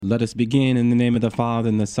Let us begin in the name of the Father,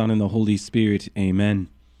 and the Son, and the Holy Spirit. Amen.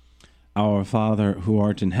 Our Father, who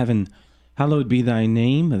art in heaven, hallowed be thy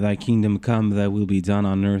name. Thy kingdom come, thy will be done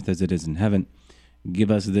on earth as it is in heaven. Give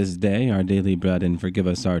us this day our daily bread, and forgive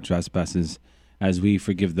us our trespasses, as we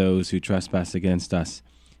forgive those who trespass against us.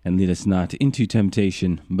 And lead us not into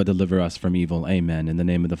temptation, but deliver us from evil. Amen. In the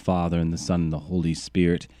name of the Father, and the Son, and the Holy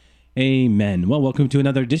Spirit. Amen. Well, welcome to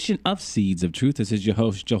another edition of Seeds of Truth. This is your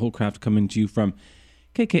host, Joe Holcraft, coming to you from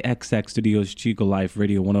KKXX Studios, Chico Life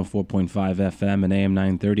Radio 104.5 FM and AM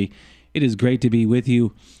 930. It is great to be with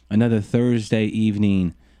you another Thursday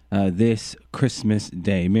evening, this Christmas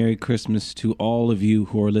Day. Merry Christmas to all of you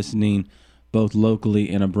who are listening, both locally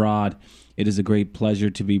and abroad. It is a great pleasure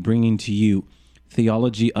to be bringing to you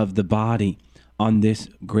Theology of the Body on this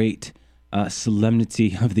great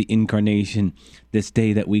solemnity of the Incarnation, this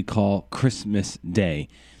day that we call Christmas Day.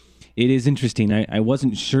 It is interesting. I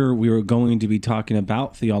wasn't sure we were going to be talking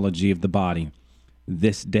about theology of the body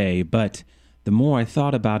this day, but the more I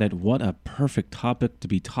thought about it, what a perfect topic to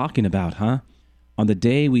be talking about, huh? On the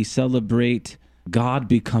day we celebrate God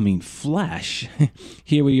becoming flesh,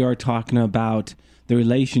 here we are talking about the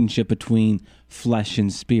relationship between flesh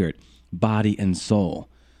and spirit, body and soul.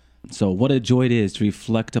 So what a joy it is to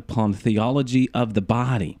reflect upon theology of the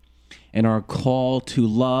body and our call to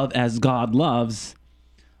love as God loves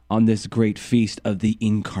on this great feast of the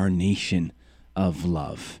Incarnation of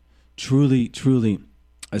love. Truly, truly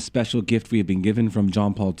a special gift we have been given from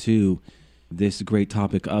John Paul II, this great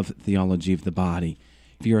topic of theology of the body.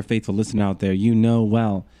 If you're a faithful listener out there, you know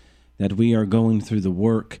well that we are going through the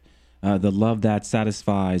work, The Love That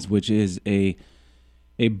Satisfies, which is a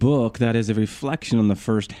book that is a reflection on the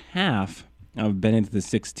first half of Benedict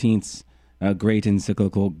XVI's great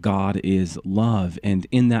encyclical, God is Love. And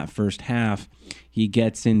in that first half, he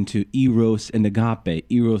gets into eros and agape.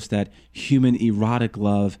 Eros, that human erotic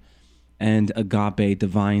love, and agape,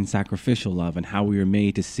 divine sacrificial love, and how we are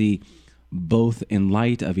made to see both in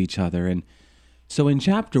light of each other. And so in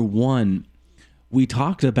chapter 1, we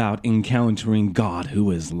talked about encountering God who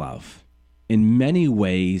is love. In many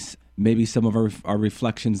ways, maybe some of our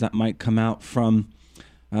reflections that might come out from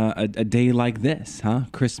a day like this,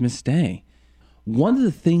 Christmas Day. One of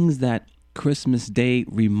the things that Christmas Day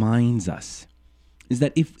reminds us is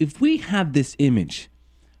that if we have this image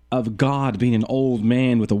of God being an old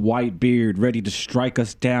man with a white beard ready to strike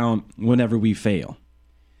us down whenever we fail,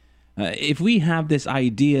 if we have this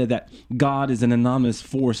idea that God is an anonymous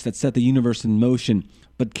force that set the universe in motion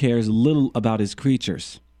but cares little about his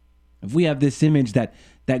creatures, if we have this image that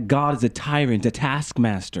God is a tyrant, a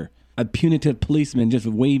taskmaster, a punitive policeman just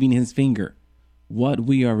waving his finger, what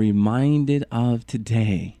we are reminded of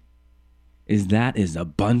today is that is a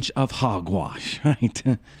bunch of hogwash, right?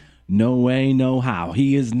 No way, no how.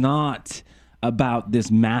 He is not about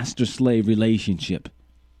this master-slave relationship.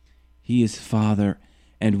 He is Father,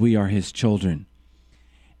 and we are his children.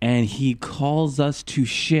 And he calls us to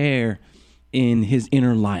share in his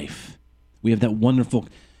inner life. We have that wonderful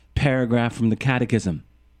paragraph from the Catechism.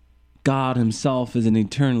 God himself is an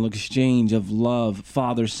eternal exchange of love,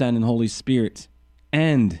 Father, Son, and Holy Spirit.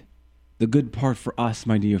 And the good part for us,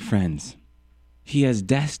 my dear friends, he has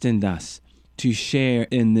destined us to share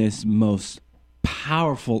in this most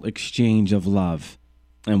powerful exchange of love.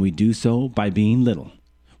 And we do so by being little.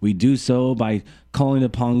 We do so by calling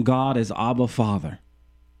upon God as Abba Father.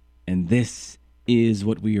 And this is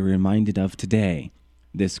what we are reminded of today,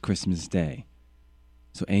 this Christmas Day.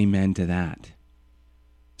 So amen to that.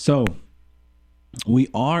 So we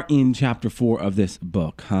are in chapter 4 of this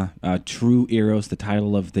book, True Eros. The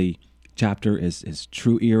title of the chapter is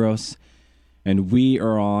True Eros. And we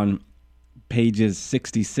are on pages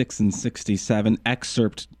 66 and 67,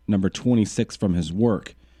 excerpt number 26 from his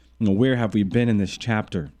work. Now, where have we been in this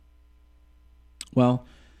chapter? Well,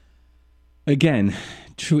 again,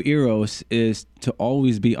 true eros is to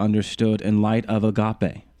always be understood in light of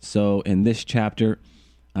agape. So in this chapter,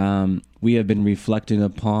 we have been reflecting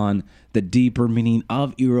upon the deeper meaning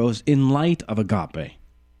of eros in light of agape.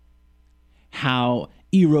 How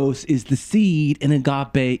eros is the seed and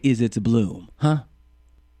agape is its bloom,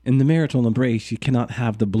 In the marital embrace, you cannot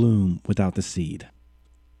have the bloom without the seed.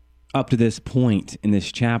 Up to this point in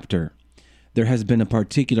this chapter, there has been a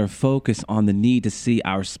particular focus on the need to see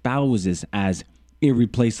our spouses as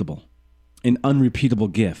irreplaceable, an unrepeatable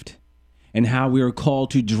gift, and how we are called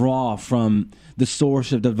to draw from the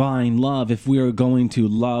source of divine love if we are going to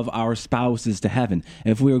love our spouses to heaven.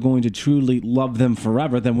 If we are going to truly love them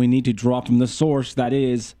forever, then we need to draw from the source that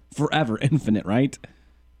is forever, infinite, right?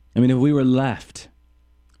 I mean, if we were left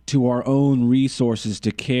to our own resources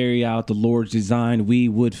to carry out the Lord's design, we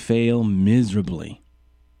would fail miserably.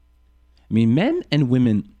 I mean, men and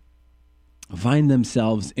women find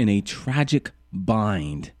themselves in a tragic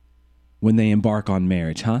bind when they embark on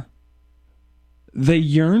marriage, huh? They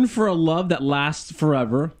yearn for a love that lasts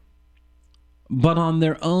forever, but on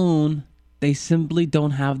their own, they simply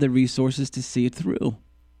don't have the resources to see it through.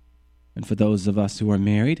 And for those of us who are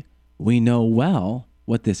married, we know well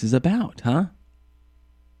what this is about, huh?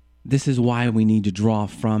 This is why we need to draw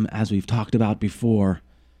from, as we've talked about before,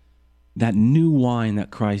 that new wine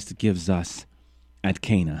that Christ gives us at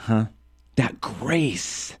Cana, huh? That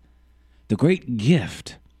grace, the great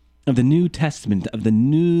gift of the New Testament, of the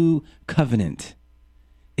new covenant,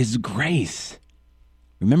 is grace.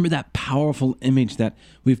 Remember that powerful image that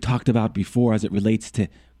we've talked about before as it relates to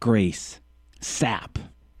grace? Sap.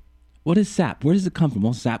 What is sap? Where does it come from?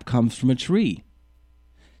 Well, sap comes from a tree.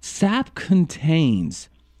 Sap contains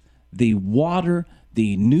the water,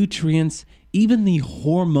 the nutrients, even the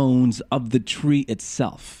hormones of the tree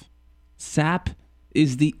itself. Sap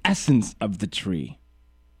is the essence of the tree.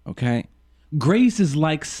 Okay? Grace is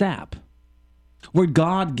like sap, where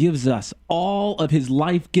God gives us all of his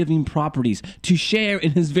life-giving properties to share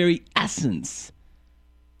in his very essence.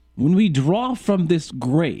 When we draw from this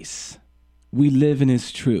grace, we live in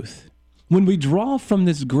his truth. When we draw from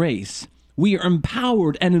this grace, we are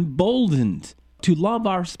empowered and emboldened to love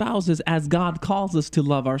our spouses as God calls us to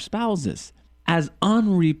love our spouses, as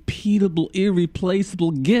unrepeatable,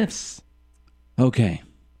 irreplaceable gifts. Okay.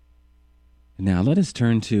 Now let us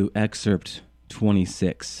turn to excerpt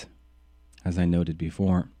 26, as I noted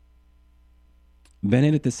before.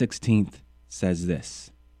 Benedict XVI says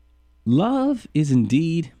this: "Love is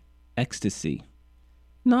indeed ecstasy,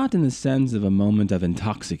 not in the sense of a moment of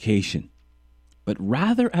intoxication, but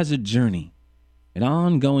rather as a journey, an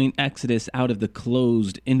ongoing exodus out of the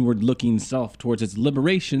closed, inward-looking self towards its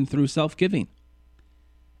liberation through self-giving,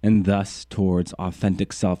 and thus towards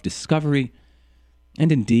authentic self-discovery,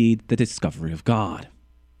 and indeed the discovery of God."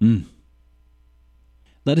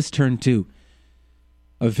 Let us turn to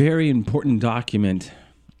a very important document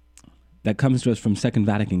that comes to us from Second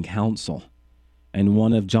Vatican Council, and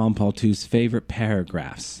one of John Paul II's favorite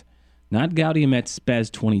paragraphs. Not Gaudium et Spes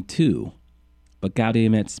 22, but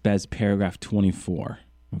Gaudium et Spes paragraph 24.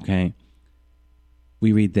 Okay?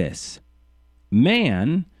 We read this: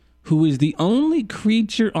 "Man, who is the only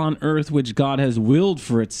creature on earth which God has willed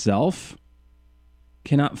for itself,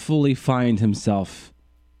 cannot fully find himself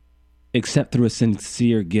except through a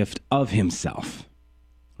sincere gift of himself."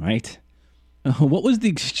 Right? What was the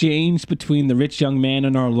exchange between the rich young man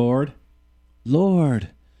and our Lord? "Lord,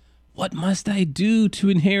 what must I do to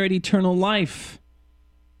inherit eternal life?"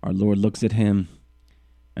 Our Lord looks at him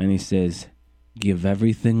and he says, "Give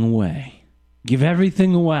everything away. Give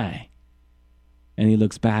everything away." And he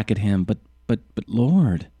looks back at him, but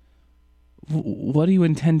Lord, what do you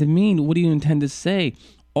intend to mean? What do you intend to say?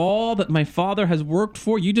 All that my Father has worked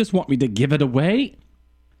for, you just want me to give it away?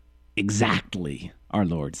 Exactly, our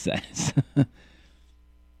Lord says.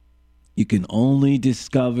 You can only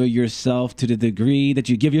discover yourself to the degree that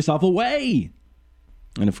you give yourself away.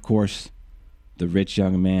 And of course, the rich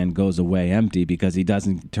young man goes away empty because he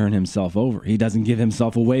doesn't turn himself over. He doesn't give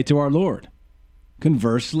himself away to our Lord.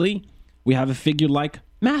 Conversely, we have a figure like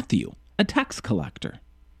Matthew, a tax collector,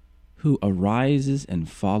 who arises and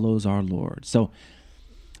follows our Lord. So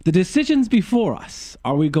the decision's before us.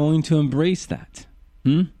 Are we going to embrace that?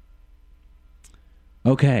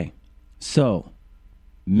 Okay, so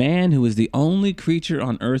man, who is the only creature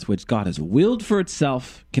on earth which God has willed for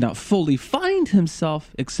itself, cannot fully find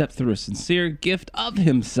himself except through a sincere gift of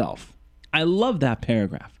himself. I love that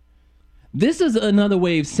paragraph. This is another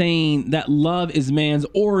way of saying that love is man's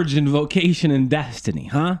origin, vocation, and destiny,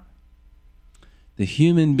 huh? The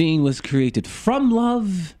human being was created from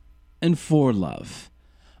love and for love.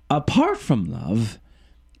 Apart from love,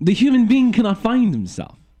 the human being cannot find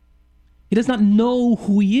himself. He does not know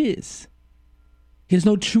who he is. He has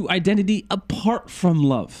no true identity apart from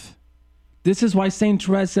love. This is why St.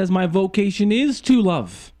 Therese says, "My vocation is to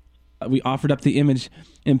love." We offered up the image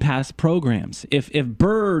in past programs. If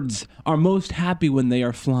birds are most happy when they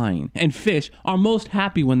are flying, and fish are most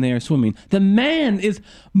happy when they are swimming, the man is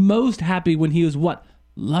most happy when he is what?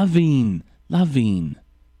 Loving.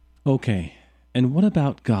 Okay, and what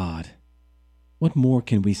about God? What more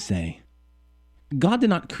can we say? God did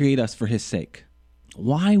not create us for his sake.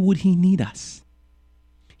 Why would he need us?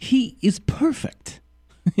 He is perfect.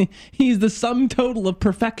 He's the sum total of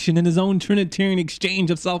perfection in his own Trinitarian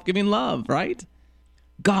exchange of self-giving love, right?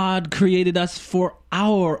 God created us for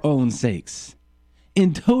our own sakes,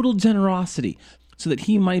 in total generosity, so that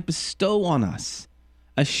he might bestow on us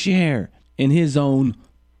a share in his own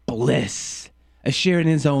bliss, a share in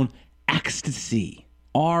his own ecstasy.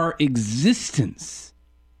 Our existence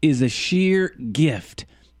is a sheer gift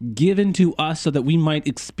given to us so that we might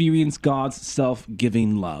experience God's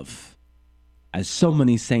self-giving love. As so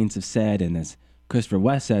many saints have said, and as Christopher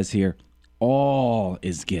West says here, all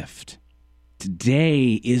is gift.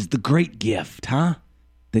 Today is the great gift, huh?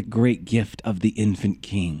 The great gift of the infant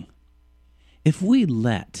King. If we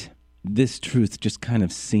let this truth just kind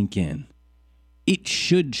of sink in, it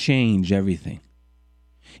should change everything.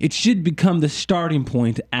 It should become the starting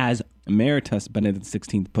point, as Emeritus Benedict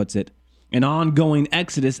XVI puts it, an ongoing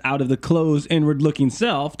exodus out of the closed, inward-looking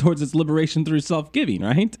self towards its liberation through self-giving,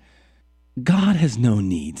 right? God has no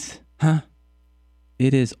needs, huh?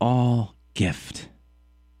 It is all gift.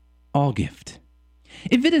 All gift.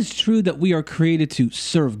 If it is true that we are created to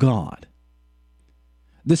serve God,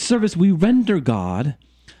 the service we render God,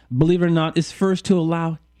 believe it or not, is first to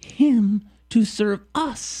allow Him to serve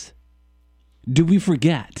us. Do we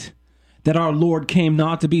forget that our Lord came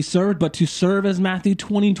not to be served, but to serve, as Matthew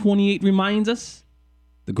 20:28 reminds us?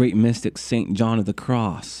 The great mystic St. John of the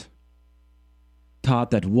Cross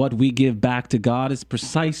taught that what we give back to God is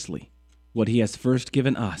precisely what He has first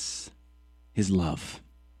given us, His love,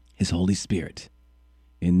 His Holy Spirit.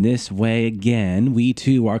 In this way, again, we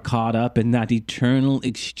too are caught up in that eternal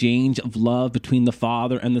exchange of love between the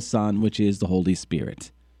Father and the Son, which is the Holy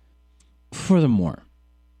Spirit. Furthermore,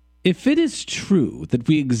 if it is true that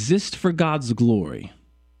we exist for God's glory,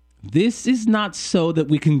 this is not so that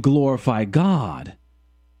we can glorify God,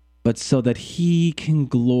 but so that He can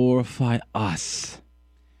glorify us.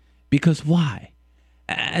 Because why?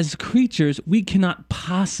 As creatures, we cannot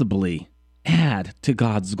possibly add to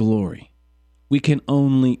God's glory. We can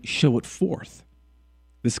only show it forth.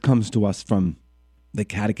 This comes to us from the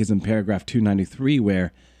Catechism, paragraph 293,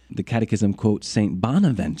 where the Catechism quotes St.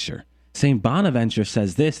 Bonaventure. St. Bonaventure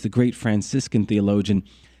says this, the great Franciscan theologian: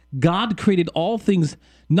 God created all things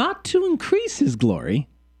not to increase His glory,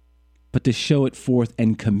 but to show it forth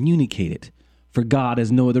and communicate it. For God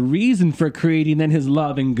has no other reason for creating than His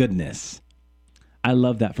love and goodness. I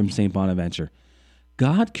love that from St. Bonaventure.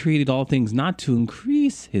 God created all things not to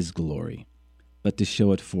increase His glory, but to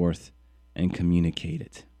show it forth and communicate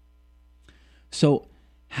it. So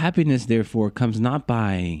happiness, therefore, comes not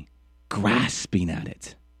by grasping at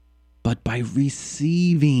it, but by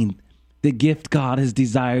receiving the gift God has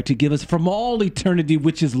desired to give us from all eternity,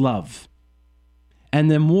 which is love. And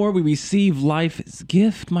the more we receive life's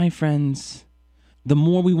gift, my friends, the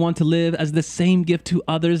more we want to live as the same gift to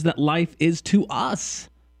others that life is to us.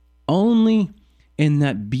 Only in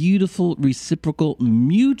that beautiful, reciprocal,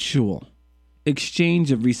 mutual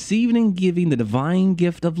exchange of receiving and giving the divine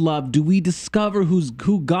gift of love do we discover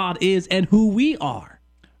who God is and who we are.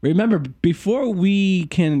 Remember, before we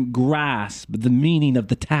can grasp the meaning of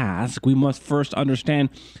the task, we must first understand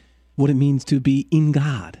what it means to be in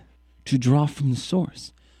God, to draw from the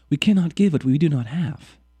source. We cannot give what we do not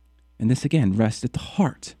have. And this, again, rests at the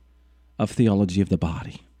heart of theology of the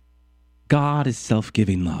body. God is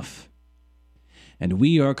self-giving love. And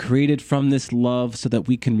we are created from this love so that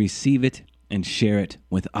we can receive it and share it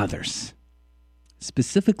with others.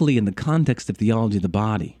 Specifically in the context of theology of the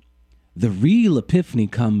body, the real epiphany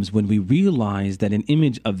comes when we realize that an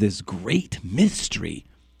image of this great mystery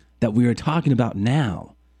that we are talking about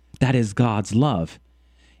now, that is God's love,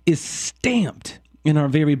 is stamped in our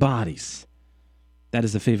very bodies. That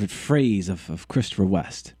is a favorite phrase of Christopher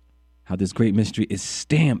West, how this great mystery is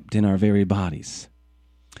stamped in our very bodies.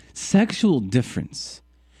 Sexual difference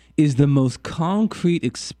is the most concrete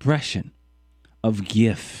expression of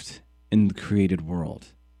gift in the created world.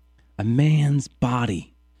 A man's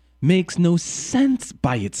body makes no sense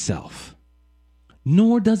by itself,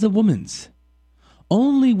 nor does a woman's.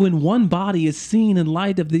 Only when one body is seen in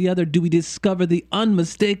light of the other do we discover the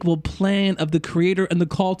unmistakable plan of the Creator and the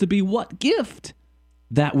call to be what gift?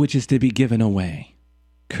 That which is to be given away.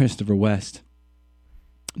 Christopher West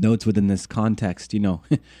notes within this context,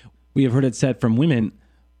 we have heard it said from women,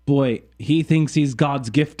 boy, he thinks he's God's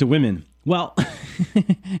gift to women. Well,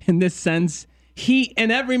 in this sense, he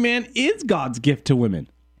and every man is God's gift to women.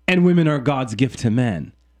 And women are God's gift to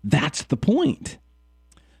men. That's the point.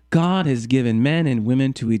 God has given men and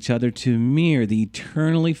women to each other to mirror the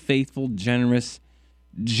eternally faithful, generous,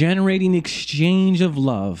 generating exchange of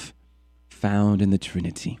love found in the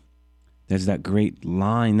Trinity. There's that great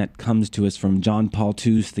line that comes to us from John Paul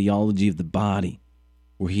II's Theology of the Body,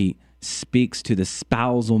 where he speaks to the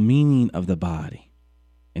spousal meaning of the body.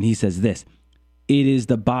 And he says this: it is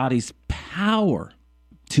the body's power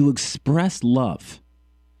to express love.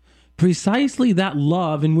 Precisely that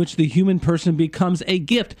love in which the human person becomes a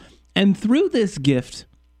gift, and through this gift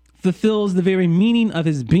fulfills the very meaning of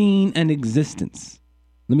his being and existence.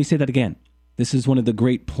 Let me say that again. This is one of the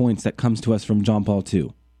great points that comes to us from John Paul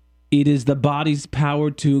II. It is the body's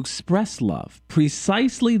power to express love,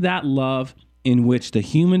 precisely that love in which the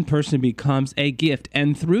human person becomes a gift,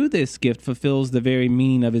 and through this gift fulfills the very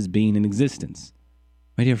meaning of his being and existence.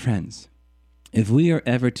 My dear friends, if we are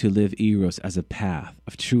ever to live Eros as a path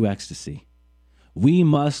of true ecstasy, we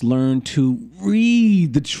must learn to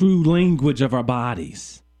read the true language of our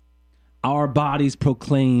bodies. Our bodies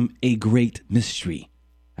proclaim a great mystery.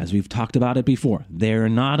 As we've talked about it before, they're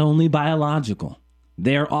not only biological,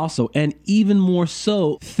 they're also, and even more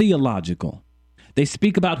so, theological. They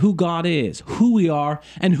speak about who God is, who we are,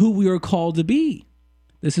 and who we are called to be.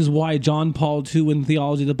 This is why John Paul II in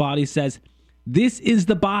Theology of the Body says, this is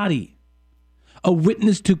the body, a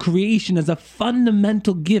witness to creation as a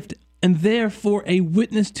fundamental gift, and therefore a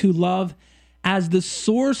witness to love as the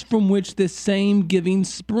source from which this same giving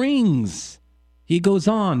springs. He goes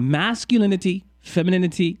on, masculinity,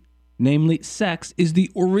 femininity, namely sex, is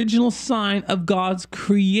the original sign of God's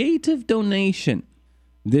creative donation.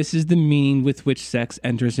 This is the meaning with which sex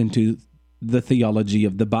enters into the theology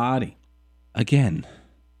of the body. Again,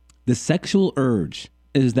 the sexual urge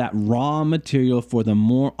is that raw material for the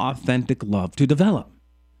more authentic love to develop.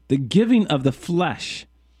 The giving of the flesh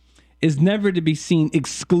is never to be seen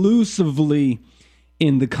exclusively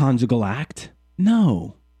in the conjugal act.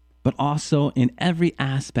 No, but also in every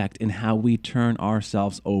aspect in how we turn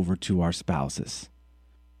ourselves over to our spouses,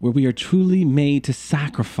 where we are truly made to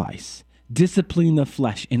sacrifice, discipline the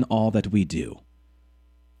flesh in all that we do.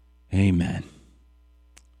 Amen.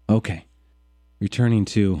 Okay, returning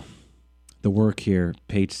to the work here,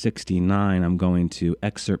 page 69, I'm going to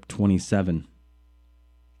excerpt 27.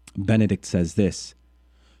 Benedict says this,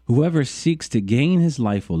 whoever seeks to gain his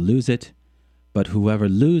life will lose it, but whoever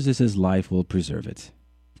loses his life will preserve it.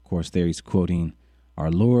 Of course, there he's quoting our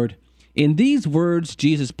Lord. In these words,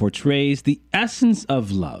 Jesus portrays the essence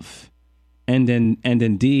of love and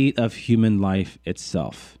indeed of human life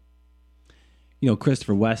itself. You know,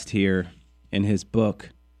 Christopher West here in his book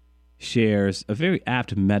shares a very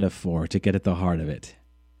apt metaphor to get at the heart of it.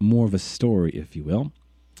 More of a story, if you will.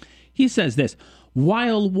 He says this,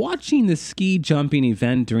 while watching the ski jumping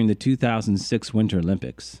event during the 2006 Winter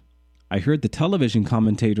Olympics, I heard the television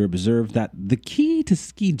commentator observe that the key to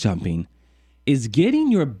ski jumping is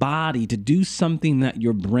getting your body to do something that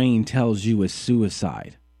your brain tells you is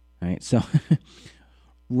suicide. Right? So,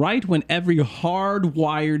 right when every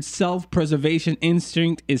hardwired self-preservation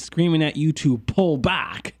instinct is screaming at you to pull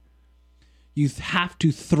back, you have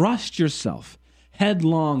to thrust yourself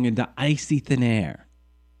headlong into icy thin air.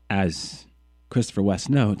 As Christopher West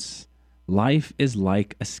notes, life is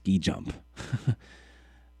like a ski jump.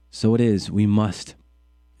 So it is, we must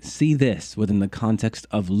see this within the context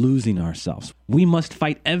of losing ourselves. We must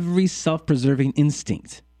fight every self-preserving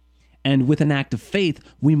instinct. And with an act of faith,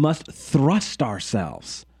 we must thrust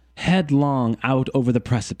ourselves headlong out over the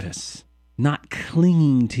precipice, not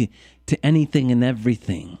clinging to anything and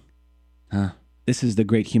everything. This is the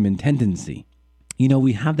great human tendency. You know,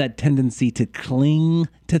 we have that tendency to cling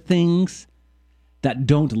to things that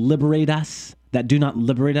don't liberate us, that do not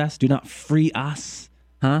liberate us, do not free us.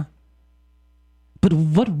 But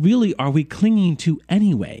what really are we clinging to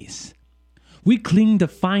anyways? We cling to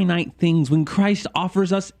finite things when Christ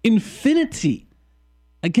offers us infinity.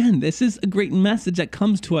 Again, this is a great message that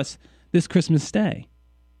comes to us this Christmas day.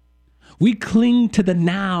 We cling to the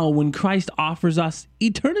now when Christ offers us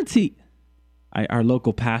eternity. Our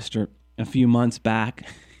local pastor, a few months back,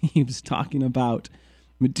 he was talking about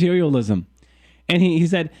materialism. And he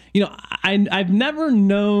said, you know, I've never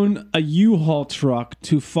known a U-Haul truck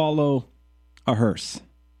to follow a hearse.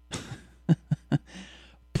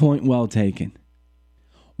 Point well taken.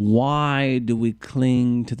 Why do we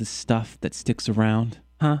cling to the stuff that sticks around?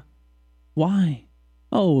 Why?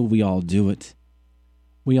 Oh, we all do it.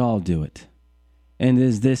 We all do it. And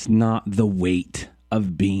is this not the weight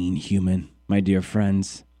of being human, my dear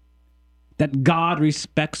friends? That God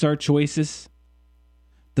respects our choices?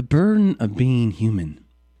 The burden of being human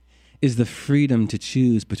is the freedom to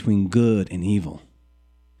choose between good and evil,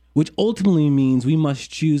 which ultimately means we must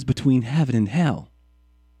choose between heaven and hell.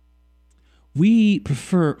 We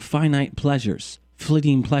prefer finite pleasures,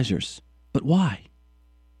 fleeting pleasures. But why?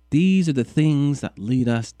 These are the things that lead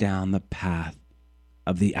us down the path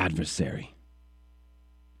of the adversary.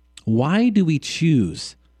 Why do we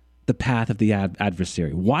choose the path of the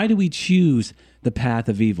adversary? Why do we choose the path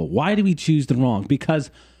of evil? Why do we choose the wrong?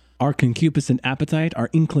 Because our concupiscent appetite, our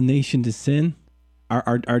inclination to sin,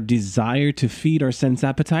 our desire to feed our sense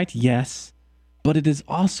appetite, yes. but it is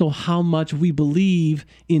also how much we believe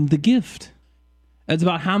in the gift. It's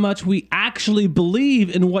about how much we actually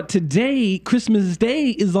believe in what today, Christmas Day,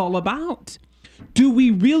 is all about. Do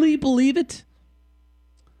we really believe it?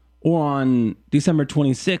 Or on December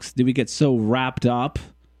 26th, do we get so wrapped up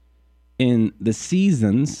in the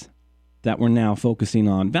seasons that we're now focusing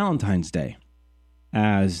on Valentine's Day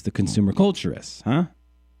as the consumer culture is, huh?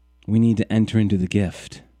 We need to enter into the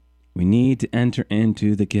gift. We need to enter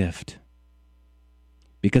into the gift.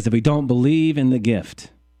 Because if we don't believe in the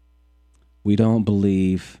gift, we don't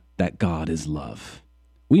believe that God is love.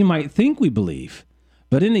 We might think we believe,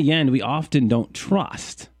 but in the end, we often don't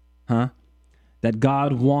trust, that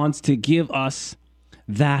God wants to give us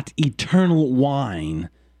that eternal wine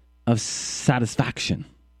of satisfaction.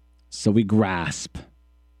 So we grasp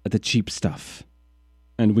at the cheap stuff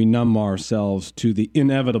and we numb ourselves to the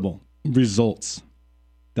inevitable results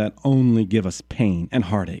that only give us pain and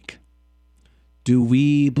heartache. Do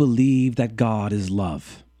we believe that God is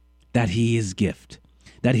love, that he is gift,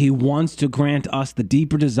 that he wants to grant us the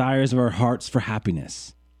deeper desires of our hearts for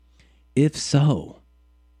happiness? If so,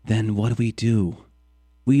 then what do?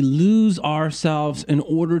 We lose ourselves in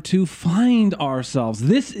order to find ourselves.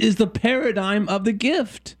 This is the paradigm of the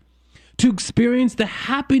gift. To experience the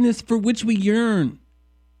happiness for which we yearn.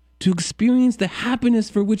 To experience the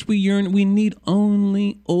happiness for which we yearn, we need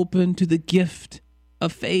only open to the gift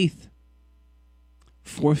of faith.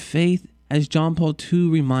 For faith, as John Paul II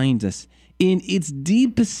reminds us, in its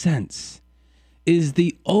deepest sense, is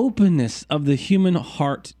the openness of the human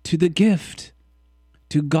heart to the gift,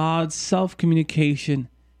 to God's self-communication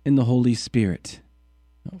in the Holy Spirit.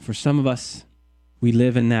 For some of us, we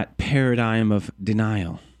live in that paradigm of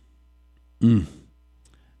denial.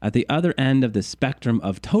 At the other end of the spectrum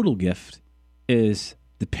of total gift is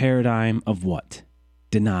the paradigm of what?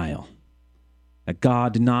 Denial. That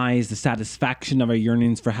God denies the satisfaction of our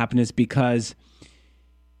yearnings for happiness because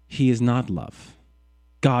he is not love.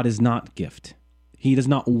 God is not gift. He does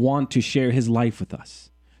not want to share his life with us.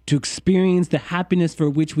 To experience the happiness for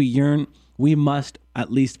which we yearn, we must,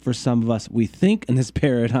 at least for some of us, we think in this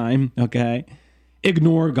paradigm,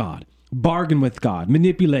 ignore God, bargain with God,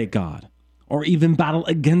 manipulate God, or even battle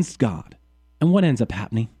against God. And what ends up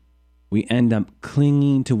happening? We end up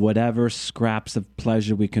clinging to whatever scraps of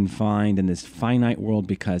pleasure we can find in this finite world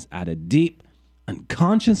because at a deep,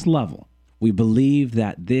 unconscious level, we believe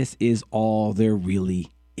that this is all there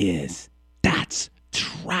really is. That's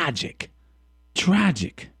tragic.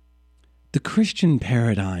 Tragic. The Christian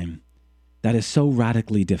paradigm that is so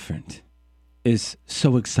radically different is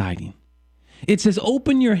so exciting. It says,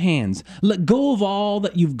 open your hands, let go of all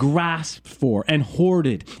that you've grasped for and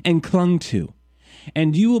hoarded and clung to,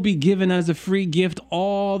 and you will be given as a free gift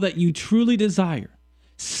all that you truly desire.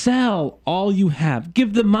 Sell all you have,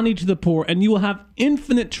 give the money to the poor, and you will have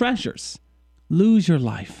infinite treasures. Lose your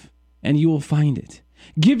life, and you will find it.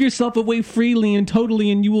 Give yourself away freely and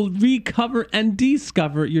totally, and you will recover and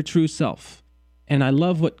discover your true self. And I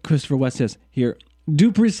love what Christopher West says here.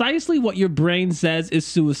 Do precisely what your brain says is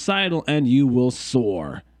suicidal, and you will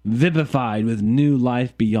soar, vivified with new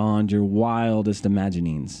life beyond your wildest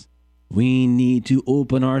imaginings. We need to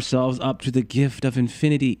open ourselves up to the gift of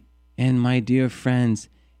infinity. And my dear friends,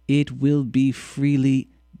 it will be freely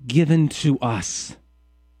given to us.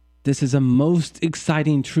 This is a most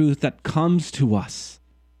exciting truth that comes to us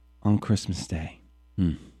on Christmas Day.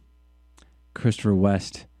 Christopher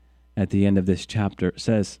West, at the end of this chapter,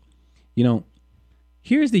 says,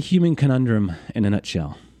 here's the human conundrum in a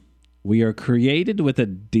nutshell. We are created with a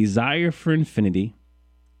desire for infinity,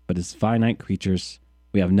 but as finite creatures,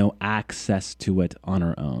 we have no access to it on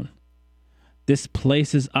our own. This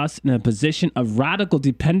places us in a position of radical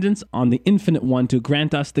dependence on the infinite one to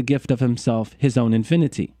grant us the gift of himself, his own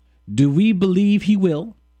infinity. Do we believe he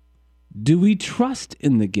will? Do we trust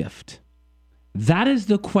in the gift? That is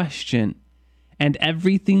the question, and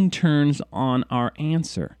everything turns on our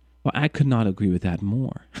answer. Well, I could not agree with that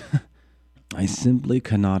more. I simply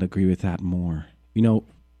cannot agree with that more.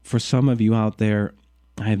 For some of you out there,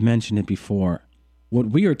 I have mentioned it before. What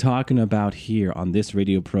we are talking about here on this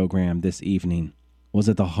radio program this evening was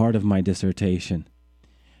at the heart of my dissertation.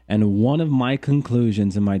 And one of my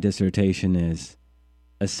conclusions in my dissertation is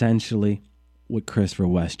essentially what Christopher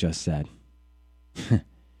West just said.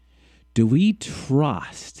 Do we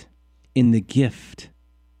trust in the gift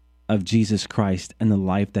of Jesus Christ and the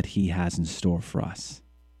life that he has in store for us?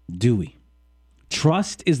 Do we?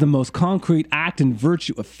 Trust is the most concrete act and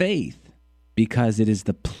virtue of faith because it is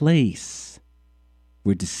the place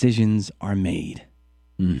where decisions are made.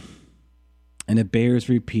 And it bears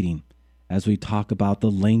repeating as we talk about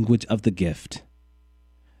the language of the gift.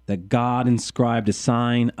 that God inscribed a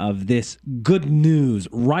sign of this good news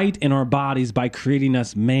right in our bodies by creating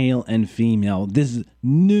us male and female. This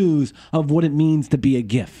news of what it means to be a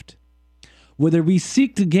gift. Whether we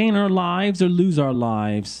seek to gain our lives or lose our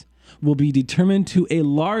lives will be determined to a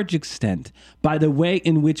large extent by the way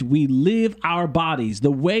in which we live our bodies,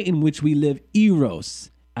 the way in which we live eros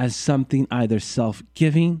as something either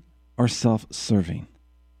self-giving or self-serving.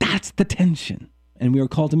 That's the tension. And we are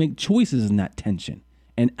called to make choices in that tension.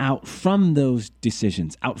 And out from those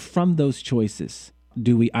decisions, out from those choices,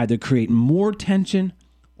 do we either create more tension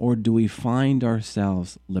or do we find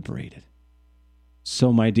ourselves liberated?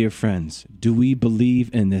 So, my dear friends, do we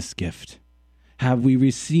believe in this gift? Have we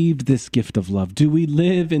received this gift of love? Do we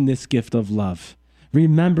live in this gift of love?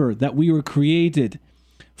 Remember that we were created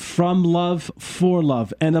from love for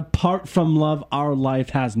love, and apart from love, our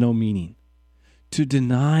life has no meaning. To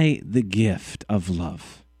deny the gift of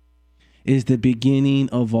love is the beginning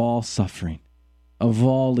of all suffering, of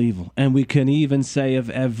all evil, and we can even say of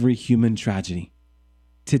every human tragedy.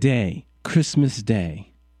 Today, Christmas Day,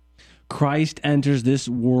 Christ enters this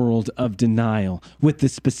world of denial with the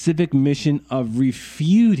specific mission of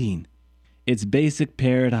refuting its basic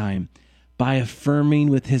paradigm by affirming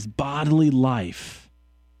with his bodily life,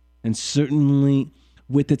 and certainly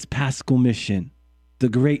with its paschal mission, the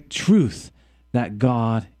great truth that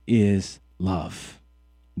God is love.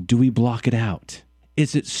 Do we block it out?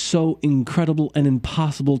 Is it so incredible and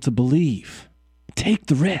impossible to believe? Take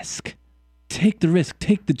the risk. Take the risk.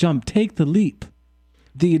 Take the jump. Take the leap.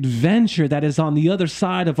 The adventure that is on the other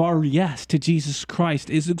side of our yes to Jesus Christ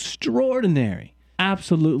is extraordinary.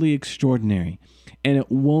 Absolutely extraordinary. And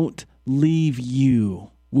it won't leave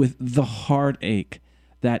you with the heartache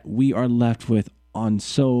that we are left with on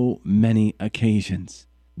so many occasions.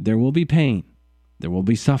 There will be pain. There will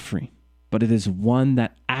be suffering. But it is one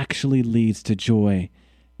that actually leads to joy,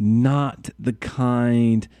 not the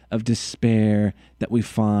kind of despair that we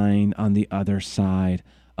find on the other side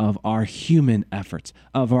of our human efforts,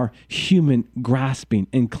 of our human grasping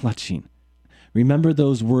and clutching. Remember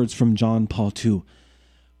those words from John Paul II.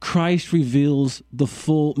 Christ reveals the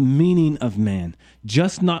full meaning of man,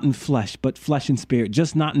 just not in flesh, but flesh and spirit,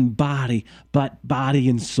 just not in body, but body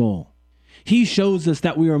and soul. He shows us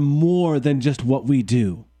that we are more than just what we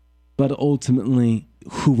do, but ultimately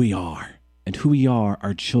who we are. And who we are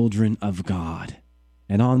children of God.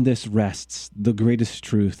 And on this rests the greatest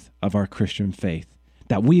truth of our Christian faith,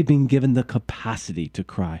 that we have been given the capacity to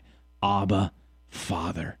cry, Abba,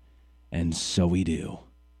 Father. And so we do.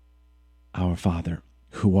 Our Father,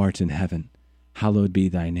 who art in heaven, hallowed be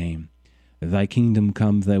thy name. Thy kingdom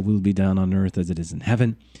come, thy will be done on earth as it is in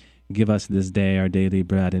heaven. Give us this day our daily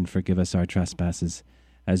bread, and forgive us our trespasses,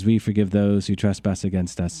 as we forgive those who trespass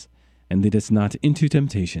against us. And lead us not into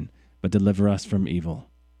temptation, but deliver us from evil.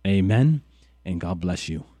 Amen, and God bless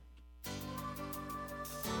you.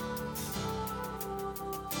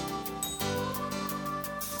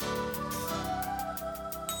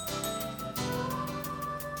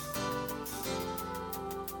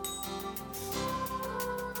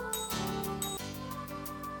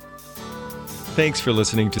 Thanks for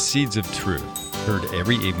listening to Seeds of Truth, heard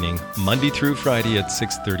every evening, Monday through Friday at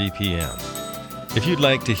 6:30 p.m. If you'd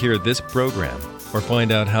like to hear this program or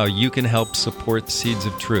find out how you can help support Seeds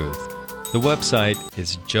of Truth, the website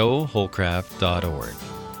is joeholcraft.org.